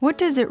What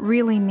does it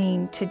really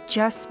mean to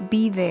just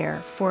be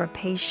there for a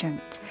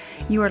patient?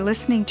 You are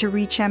listening to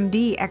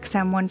ReachMD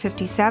XM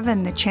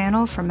 157, the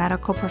channel for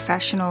medical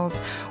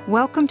professionals.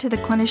 Welcome to the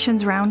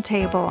Clinicians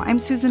Roundtable. I'm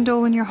Susan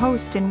Dolan, your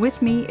host, and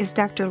with me is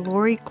Dr.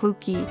 Lori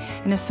Kluge,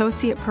 an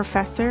associate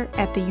professor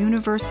at the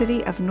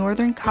University of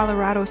Northern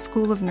Colorado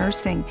School of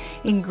Nursing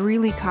in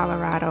Greeley,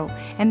 Colorado,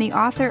 and the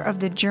author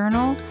of the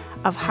Journal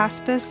of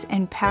Hospice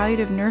and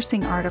Palliative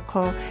Nursing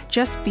article,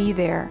 Just Be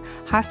There,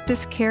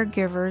 Hospice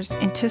Caregivers'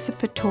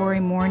 Anticipatory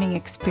Mourning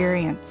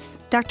Experience.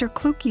 Dr.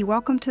 Kluge,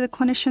 welcome to the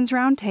Clinicians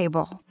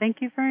Roundtable.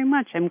 Thank you very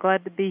much. I'm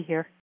glad to be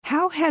here.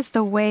 How has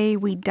the way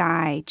we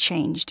die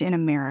changed in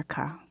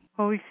America?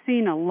 Well, we've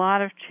seen a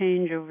lot of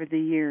change over the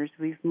years.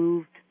 We've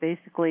moved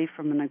basically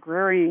from an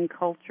agrarian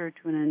culture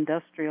to an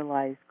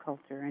industrialized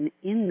culture, and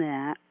in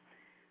that,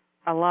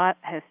 a lot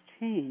has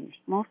changed.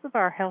 Most of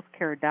our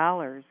healthcare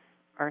dollars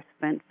are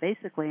spent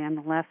basically on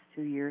the last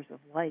 2 years of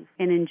life.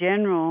 And in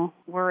general,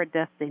 we're a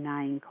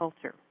death-denying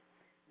culture.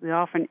 We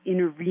often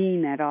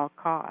intervene at all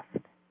costs.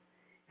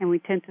 And we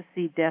tend to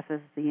see death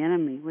as the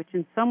enemy, which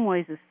in some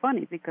ways is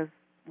funny because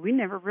we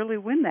never really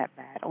win that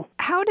battle.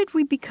 How did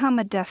we become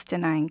a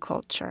death-denying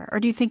culture? Or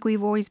do you think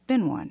we've always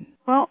been one?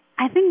 Well,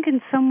 I think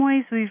in some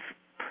ways we've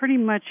pretty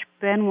much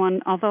been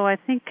one, although I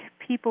think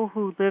people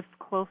who lived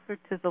closer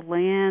to the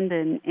land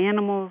and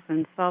animals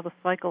and saw the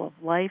cycle of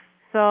life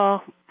saw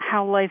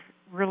how life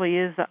really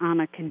is on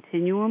a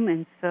continuum,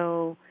 and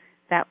so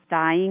that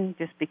dying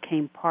just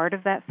became part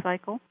of that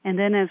cycle. And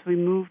then as we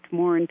moved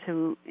more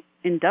into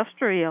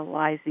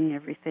industrializing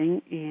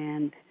everything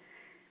and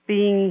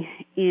being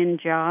in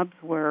jobs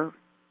where,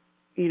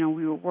 we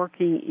were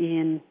working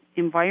in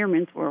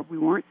environments where we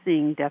weren't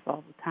seeing death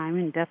all the time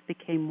and death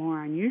became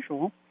more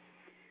unusual,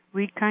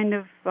 we kind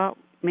of thought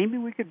maybe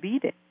we could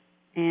beat it.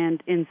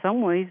 And in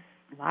some ways,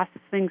 lots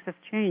of things have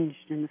changed.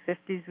 In the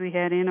 50s, we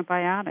had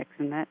antibiotics,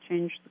 and that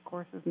changed the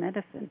course of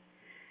medicine.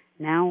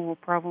 Now we'll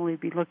probably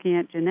be looking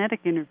at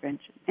genetic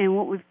intervention. And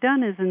what we've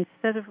done is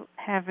instead of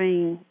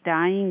having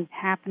dying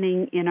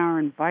happening in our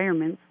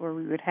environments where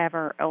we would have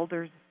our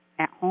elders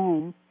at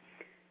home,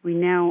 we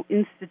now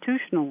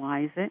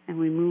institutionalize it, and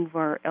we move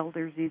our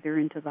elders either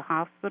into the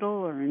hospital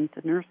or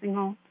into nursing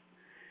homes.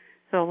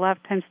 So a lot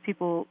of times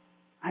people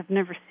have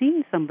never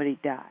seen somebody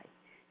die,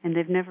 and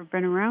they've never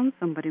been around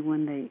somebody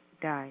when they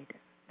died.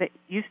 That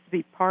used to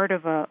be part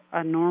of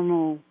a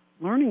normal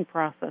learning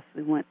process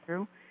we went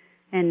through,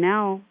 and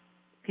now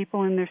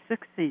people in their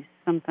 60s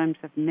sometimes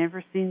have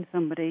never seen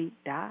somebody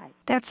die.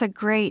 That's a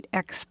great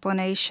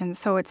explanation.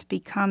 So it's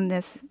become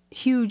this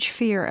huge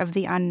fear of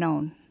the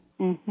unknown.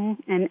 Mm-hmm.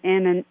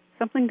 And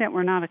something that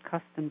we're not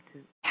accustomed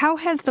to. How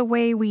has the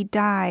way we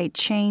die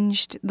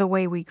changed the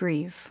way we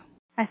grieve?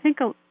 I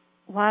think a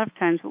lot of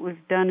times what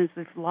we've done is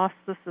we've lost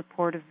the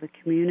support of the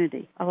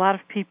community. A lot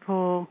of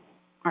people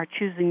are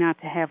choosing not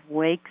to have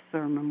wakes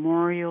or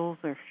memorials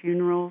or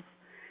funerals.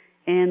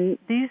 And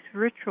these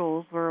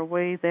rituals were a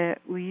way that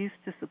we used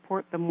to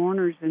support the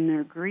mourners in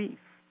their grief.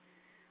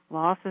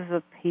 Loss is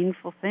a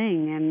painful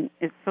thing, and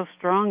it's so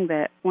strong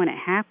that when it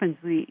happens,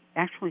 we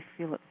actually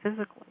feel it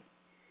physically.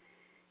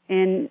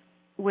 And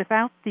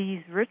without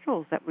these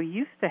rituals that we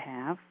used to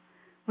have,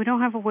 we don't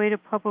have a way to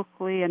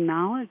publicly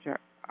acknowledge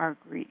our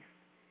grief.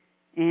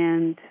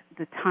 And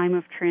the time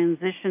of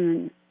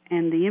transition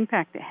and the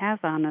impact it has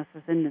on us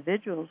as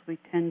individuals, we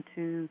tend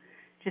to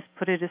just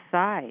put it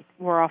aside.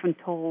 We're often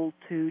told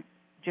to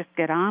just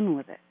get on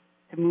with it,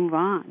 to move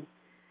on.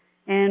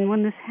 And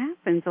when this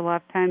happens, a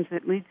lot of times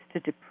it leads to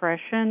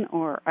depression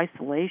or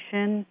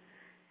isolation,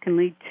 can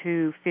lead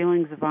to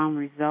feelings of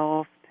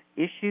unresolved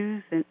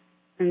issues, and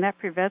that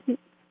prevents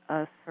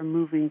us from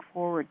moving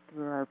forward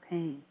through our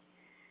pain.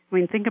 I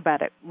mean, think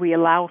about it. We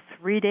allow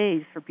 3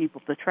 days for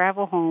people to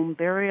travel home,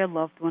 bury a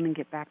loved one, and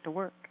get back to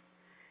work.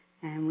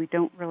 And we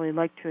don't really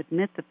like to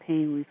admit the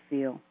pain we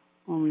feel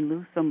when we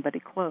lose somebody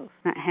close.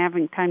 Not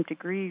having time to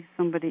grieve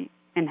somebody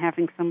and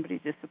having somebody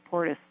to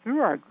support us through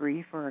our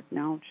grief or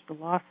acknowledge the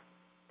loss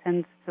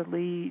tends to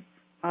leave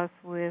us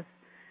with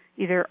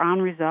either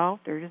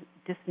unresolved or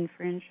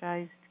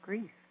disenfranchised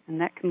grief. And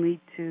that can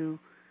lead to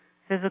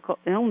physical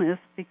illness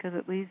because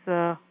it leaves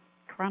a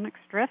chronic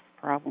stress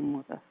problem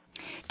with us.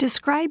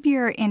 Describe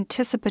your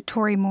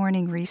anticipatory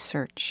mourning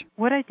research.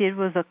 What I did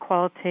was a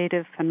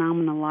qualitative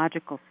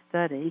phenomenological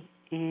study,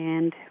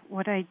 and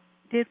what I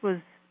did was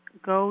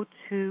go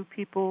to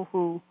people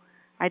who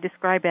I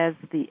describe as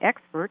the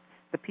experts,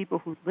 the people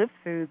who lived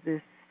through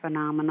this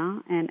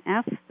phenomena, and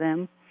ask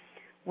them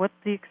what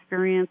the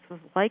experience was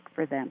like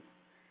for them.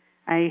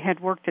 I had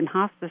worked in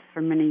hospice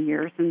for many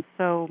years, and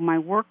so my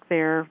work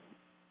there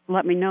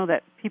let me know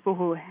that people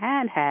who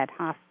had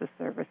hospice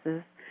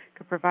services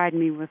could provide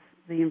me with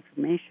the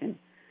information.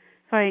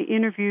 So I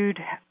interviewed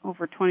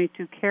over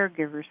 22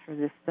 caregivers for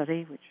this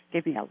study, which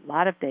gave me a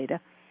lot of data.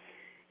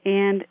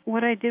 And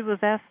what I did was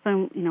ask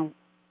them,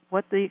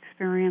 what the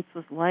experience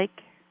was like,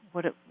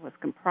 what it was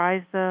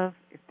comprised of,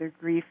 if their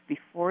grief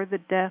before the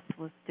death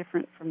was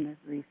different from their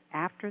grief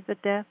after the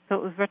death. So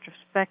it was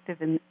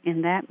retrospective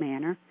in that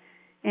manner.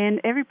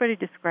 And everybody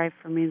described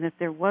for me that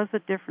there was a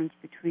difference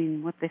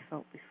between what they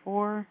felt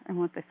before and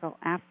what they felt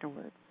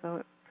afterwards. So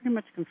it pretty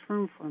much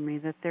confirmed for me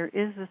that there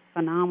is this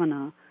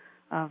phenomena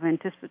of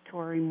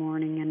anticipatory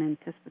mourning and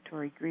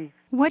anticipatory grief.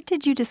 What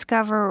did you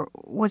discover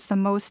was the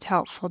most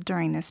helpful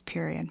during this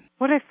period?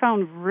 What I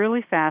found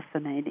really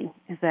fascinating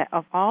is that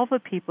of all the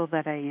people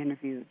that I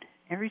interviewed,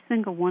 every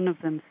single one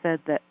of them said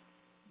that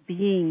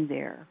being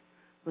there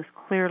was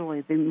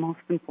clearly the most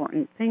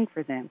important thing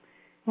for them.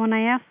 When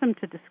I asked them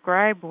to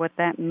describe what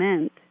that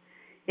meant,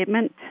 it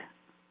meant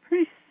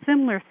pretty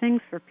similar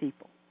things for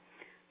people.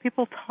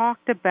 People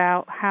talked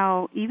about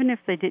how even if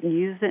they didn't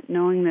use it,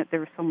 knowing that there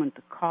was someone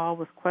to call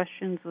with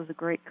questions was a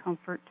great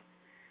comfort.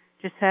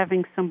 Just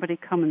having somebody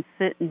come and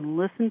sit and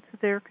listen to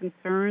their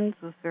concerns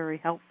was very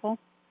helpful.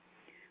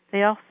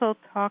 They also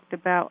talked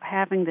about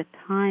having the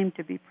time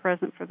to be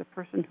present for the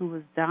person who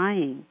was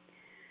dying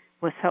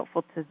was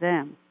helpful to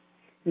them,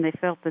 and they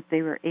felt that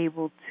they were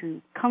able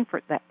to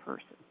comfort that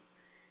person.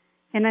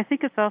 And I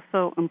think it's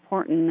also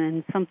important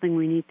and something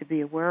we need to be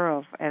aware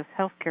of as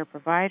healthcare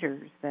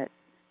providers, that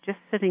just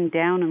sitting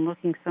down and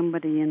looking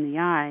somebody in the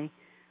eye,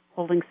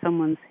 holding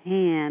someone's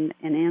hand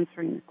and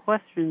answering the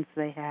questions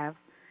they have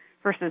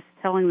versus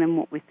telling them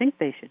what we think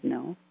they should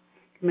know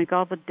can make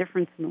all the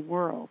difference in the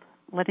world.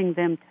 Letting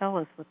them tell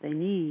us what they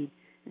need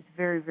is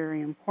very,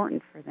 very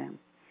important for them.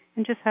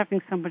 And just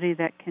having somebody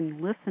that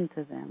can listen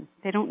to them.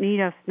 They don't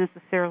need us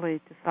necessarily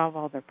to solve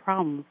all their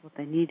problems. What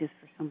they need is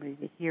for somebody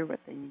to hear what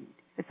they need.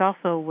 It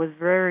also was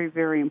very,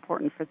 very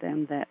important for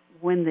them that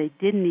when they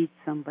did need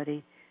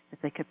somebody,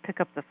 that they could pick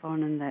up the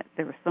phone and that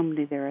there was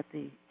somebody there at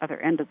the other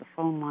end of the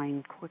phone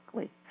line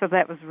quickly. So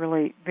that was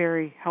really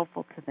very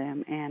helpful to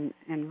them and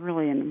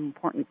really an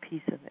important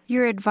piece of it.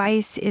 Your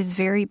advice is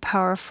very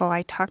powerful.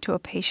 I talked to a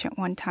patient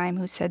one time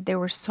who said there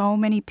were so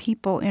many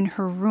people in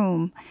her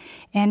room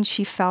and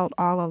she felt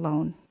all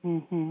alone.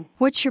 Mm-hmm.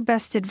 What's your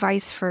best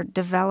advice for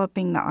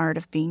developing the art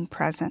of being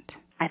present?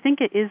 I think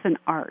it is an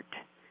art.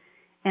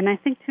 And I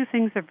think two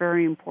things are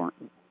very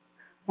important.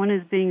 One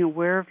is being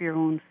aware of your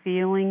own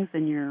feelings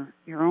and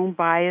your own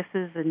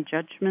biases and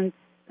judgments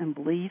and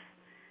beliefs,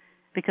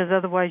 because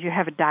otherwise you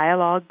have a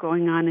dialogue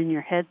going on in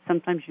your head.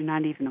 Sometimes you're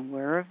not even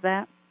aware of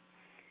that.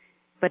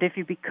 But if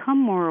you become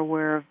more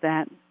aware of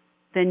that,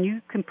 then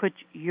you can put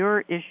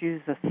your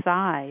issues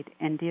aside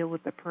and deal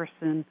with the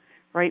person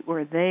right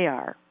where they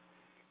are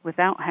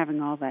without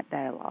having all that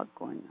dialogue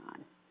going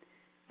on.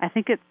 I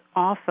think it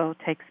also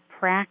takes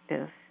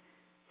practice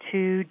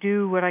to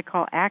do what I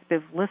call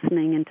active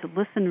listening and to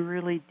listen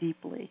really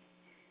deeply.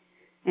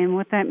 And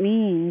what that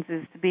means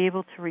is to be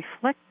able to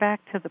reflect back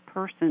to the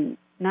person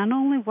not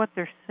only what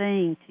they're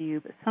saying to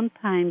you, but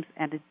sometimes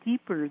at a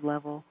deeper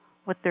level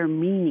what they're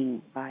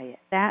meaning by it.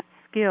 That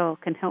skill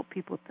can help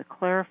people to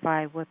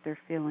clarify what they're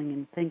feeling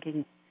and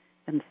thinking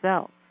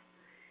themselves.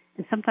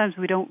 And sometimes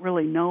we don't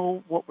really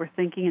know what we're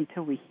thinking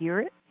until we hear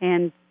it.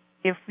 And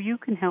if you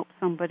can help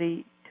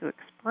somebody to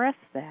express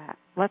that,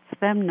 lets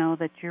them know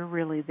that you're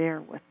really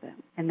there with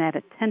them. And that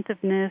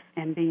attentiveness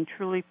and being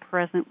truly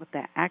present with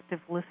that active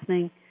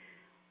listening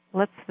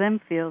lets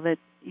them feel that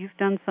you've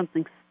done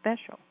something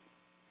special.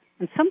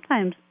 And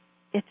sometimes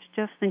it's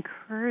just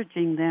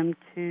encouraging them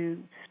to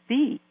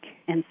speak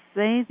and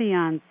say the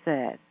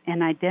unsaid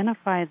and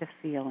identify the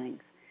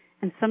feelings.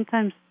 And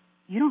sometimes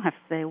you don't have to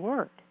say a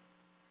word,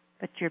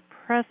 but your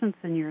presence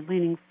and your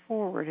leaning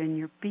forward and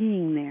your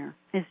being there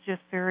is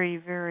just very,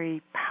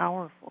 very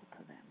powerful to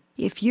them.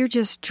 If you're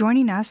just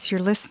joining us,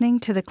 you're listening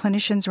to the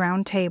Clinicians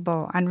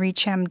Roundtable on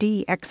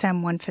ReachMD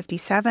XM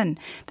 157,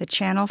 the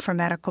channel for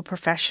medical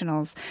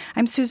professionals.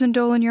 I'm Susan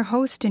Dolan, your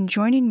host, and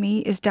joining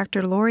me is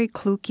Dr. Lori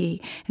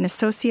Kluge, an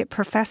associate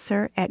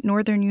professor at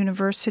Northern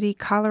University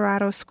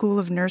Colorado School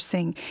of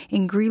Nursing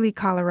in Greeley,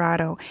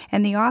 Colorado,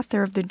 and the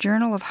author of the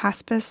Journal of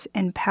Hospice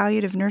and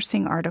Palliative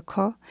Nursing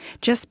article,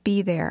 Just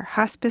Be There,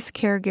 Hospice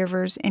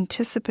Caregivers'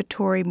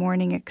 Anticipatory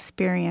Mourning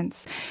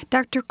Experience.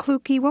 Dr.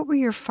 Kluge, what were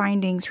your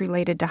findings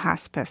related to hospice?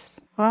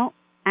 Well,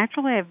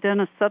 actually, I've done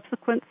a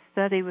subsequent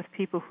study with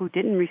people who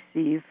didn't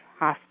receive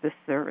hospice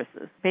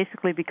services,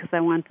 basically because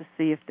I wanted to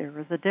see if there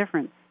was a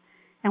difference.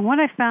 And what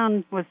I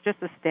found was just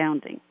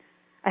astounding.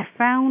 I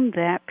found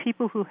that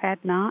people who had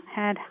not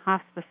had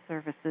hospice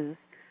services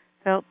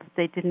felt that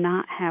they did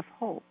not have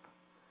hope,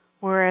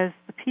 whereas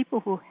the people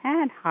who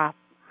had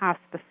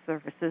hospice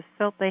services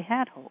felt they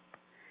had hope.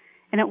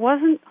 And it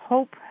wasn't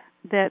hope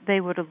that they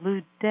would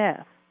elude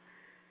death,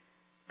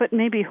 but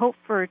maybe hope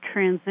for a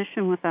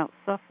transition without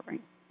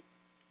suffering.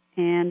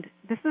 And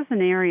this is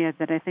an area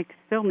that I think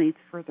still needs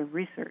further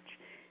research.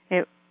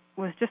 It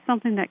was just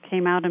something that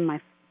came out in my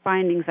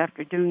findings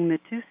after doing the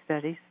two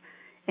studies,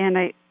 and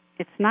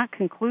it's not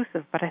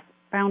conclusive, but I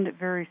found it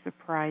very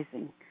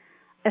surprising,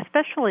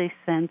 especially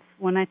since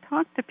when I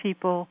talk to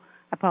people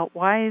about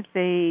why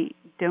they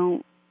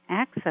don't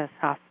access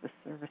hospice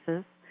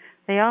services,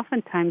 they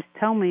oftentimes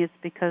tell me it's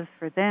because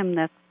for them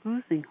that's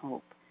losing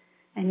hope.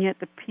 And yet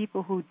the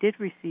people who did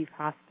receive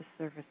hospice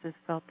services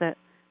felt that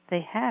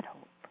they had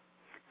hope.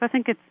 So I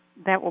think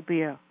that will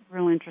be a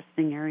real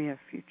interesting area of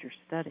future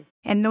study.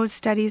 And those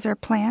studies are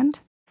planned?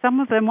 Some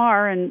of them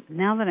are, and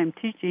now that I'm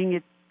teaching,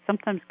 it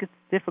sometimes gets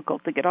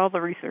difficult to get all the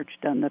research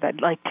done that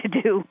I'd like to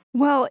do.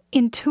 Well,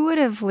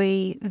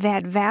 intuitively,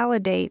 that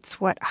validates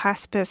what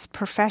hospice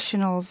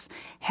professionals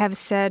have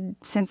said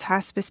since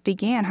hospice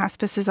began.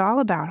 Hospice is all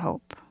about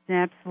hope.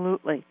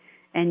 Absolutely.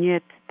 And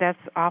yet that's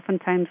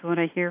oftentimes what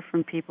I hear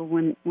from people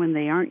when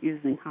they aren't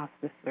using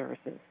hospice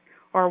services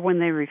or when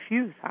they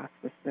refuse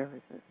hospice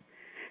services.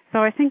 So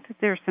I think that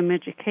there's some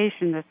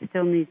education that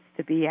still needs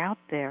to be out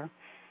there.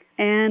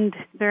 And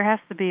there has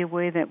to be a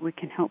way that we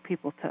can help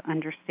people to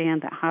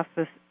understand that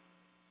hospice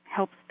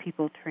helps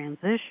people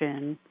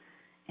transition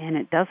and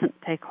it doesn't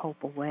take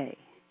hope away.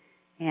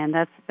 And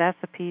that's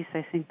a piece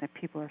I think that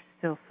people are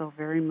still so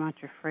very much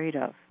afraid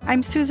of.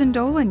 I'm Susan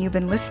Dolan. You've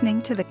been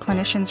listening to the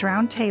Clinicians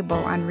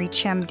Roundtable on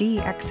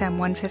ReachMD XM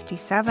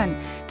 157,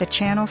 the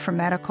channel for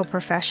medical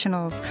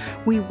professionals.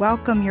 We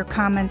welcome your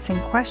comments and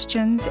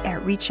questions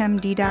at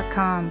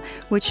ReachMD.com,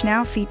 which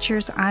now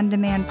features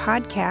on-demand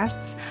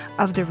podcasts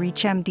of the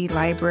ReachMD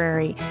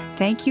library.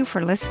 Thank you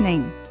for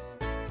listening.